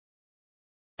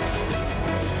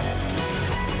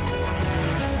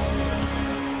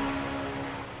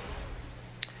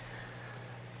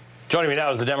Joining me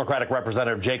now is the Democratic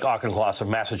Representative Jake Auchincloss of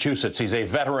Massachusetts. He's a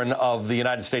veteran of the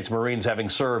United States Marines, having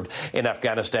served in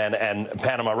Afghanistan and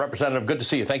Panama. Representative, good to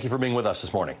see you. Thank you for being with us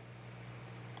this morning.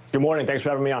 Good morning. Thanks for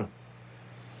having me on.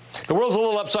 The world's a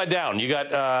little upside down. You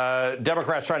got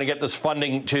Democrats trying to get this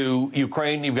funding to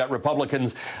Ukraine. You've got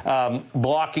Republicans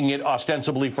blocking it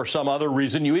ostensibly for some other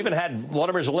reason. You even had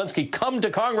Vladimir Zelensky come to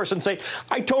Congress and say,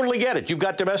 I totally get it. You've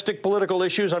got domestic political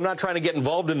issues. I'm not trying to get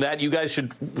involved in that. You guys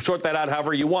should sort that out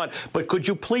however you want. But could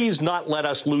you please not let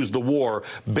us lose the war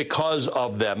because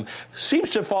of them? Seems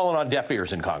to have fallen on deaf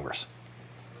ears in Congress.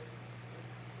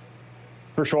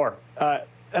 For sure.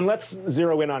 And let's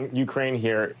zero in on Ukraine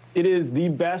here. It is the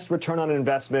best return on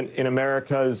investment in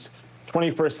America's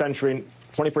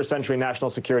 21st century national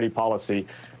security policy.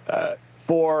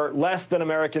 For less than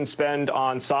Americans spend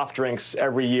on soft drinks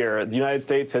every year, the United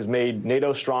States has made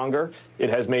NATO stronger. It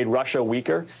has made Russia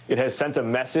weaker. It has sent a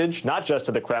message, not just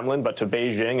to the Kremlin, but to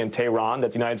Beijing and Tehran,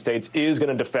 that the United States is going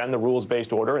to defend the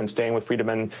rules-based order and staying with freedom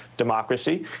and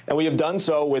democracy. And we have done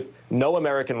so with no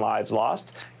American lives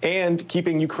lost and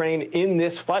keeping Ukraine in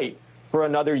this fight for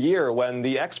another year when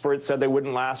the experts said they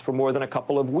wouldn't last for more than a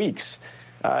couple of weeks.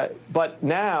 But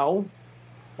now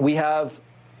we have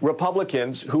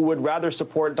Republicans who would rather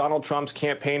support Donald Trump's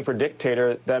campaign for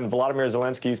dictator than Vladimir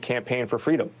Zelensky's campaign for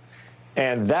freedom.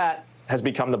 And that has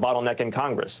become the bottleneck in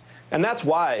Congress. And that's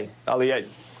why, Ali,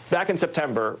 back in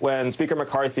September, when Speaker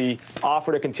McCarthy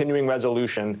offered a continuing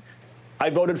resolution, I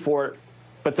voted for it,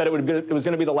 but said it was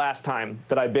going to be the last time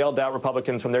that I bailed out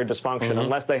Republicans from their dysfunction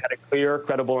unless they had a clear,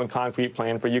 credible, and concrete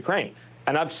plan for Ukraine.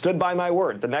 And I've stood by my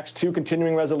word. The next two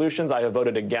continuing resolutions I have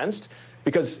voted against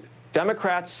because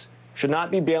Democrats should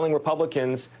not be bailing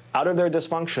Republicans out of their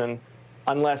dysfunction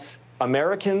unless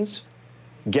Americans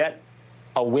get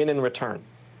a win in return.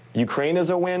 Ukraine is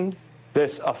a win.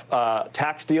 This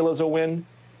tax deal is a win.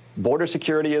 Border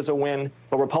security is a win.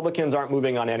 But Republicans aren't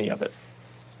moving on any of it.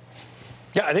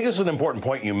 Yeah, I think this is an important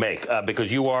point you make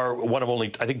because you are one of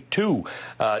only, I think, two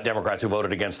Democrats who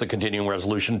voted against the continuing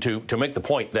resolution to make the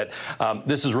point that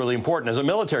this is really important. As a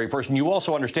military person, you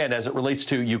also understand as it relates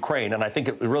to Ukraine, and I think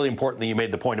it was really important that you made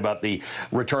the point about the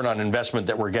return on investment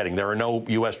that we're getting. There are no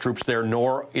U.S. troops there,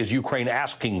 nor is Ukraine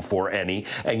asking for any,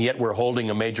 and yet we're holding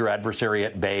a major adversary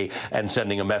at bay and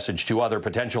sending a message to other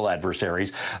potential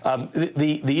adversaries.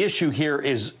 The issue here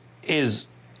is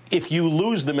if you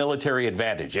lose the military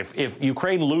advantage, if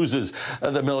Ukraine loses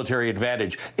the military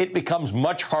advantage, it becomes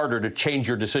much harder to change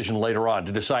your decision later on,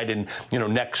 to decide in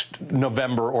next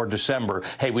November or December,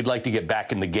 hey, we'd like to get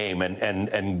back in the game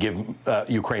and give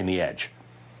Ukraine the edge.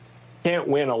 Can't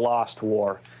win a lost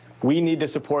war. We need to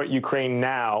support Ukraine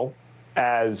now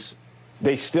as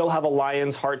they still have a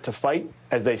lion's heart to fight,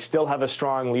 as they still have a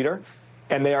strong leader,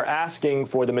 and they are asking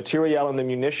for the materiel and the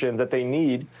munitions that they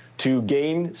need to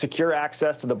gain secure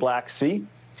access to the Black Sea,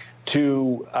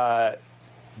 to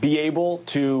be able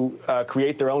to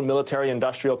create their own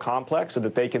military-industrial complex so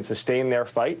that they can sustain their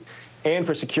fight, and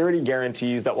for security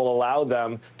guarantees that will allow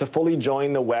them to fully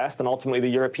join the West and ultimately the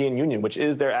European Union, which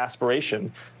is their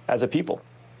aspiration as a people.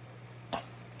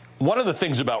 One of the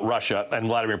things about Russia and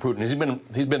Vladimir Putin is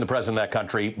he's been the president of that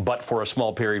country, but for a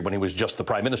small period when he was just the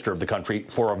prime minister of the country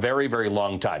for a very, very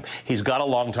long time. He's got a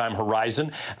long time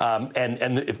horizon,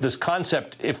 and if this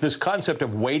concept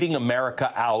of waiting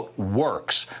America out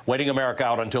works, waiting America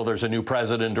out until there's a new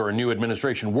president or a new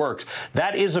administration works,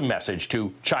 that is a message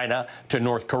to China, to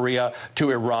North Korea,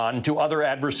 to Iran, to other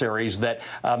adversaries that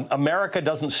America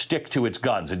doesn't stick to its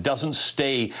guns. It doesn't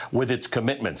stay with its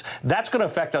commitments. That's going to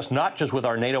affect us not just with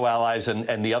our NATO allies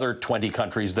and the other 20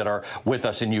 countries that are with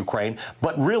us in Ukraine,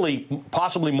 but really,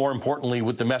 possibly more importantly,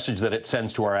 with the message that it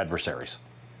sends to our adversaries.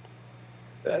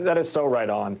 That is so right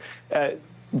on.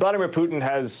 Vladimir Putin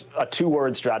has a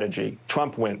two-word strategy: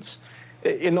 Trump wins.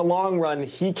 In the long run,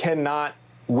 he cannot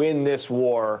win this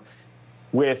war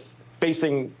with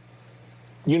facing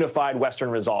unified Western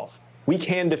resolve. We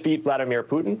can defeat Vladimir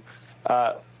Putin,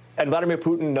 and Vladimir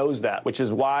Putin knows that, which is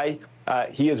why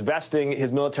he is vesting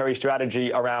his military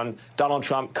strategy around Donald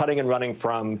Trump cutting and running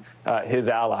from his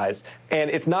allies. And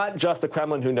it's not just the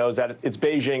Kremlin who knows that, it's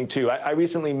Beijing, too. I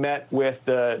recently met with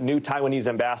the new Taiwanese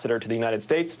ambassador to the United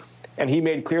States, and he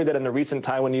made clear that in the recent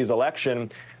Taiwanese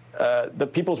election, the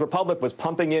People's Republic was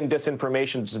pumping in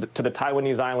disinformation to the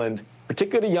Taiwanese island,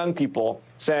 particularly young people,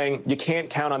 saying, you can't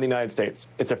count on the United States.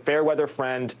 It's a fair weather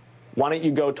friend. Why don't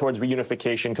you go towards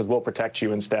reunification because we'll protect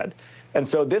you instead? And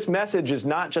so this message is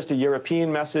not just a European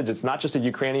message. It's not just a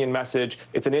Ukrainian message.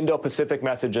 It's an Indo-Pacific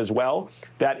message as well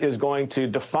that is going to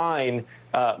define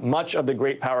much of the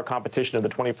great power competition of the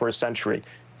 21st century.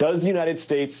 Does the United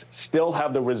States still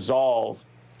have the resolve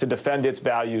to defend its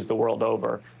values the world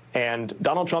over? And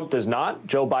Donald Trump does not.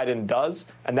 Joe Biden does.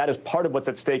 And that is part of what's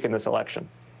at stake in this election.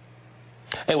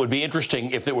 It would be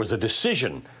interesting if there was a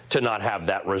decision to not have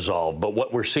that resolve, but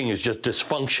what we're seeing is just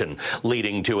dysfunction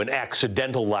leading to an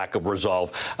accidental lack of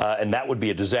resolve, and that would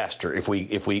be a disaster if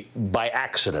we by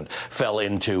accident fell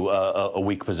into a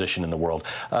weak position in the world.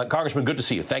 Congressman, good to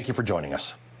see you. Thank you for joining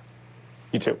us.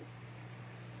 You too.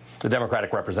 The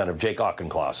Democratic Representative Jake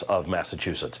Auchincloss of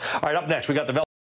Massachusetts. All right, up next, we got the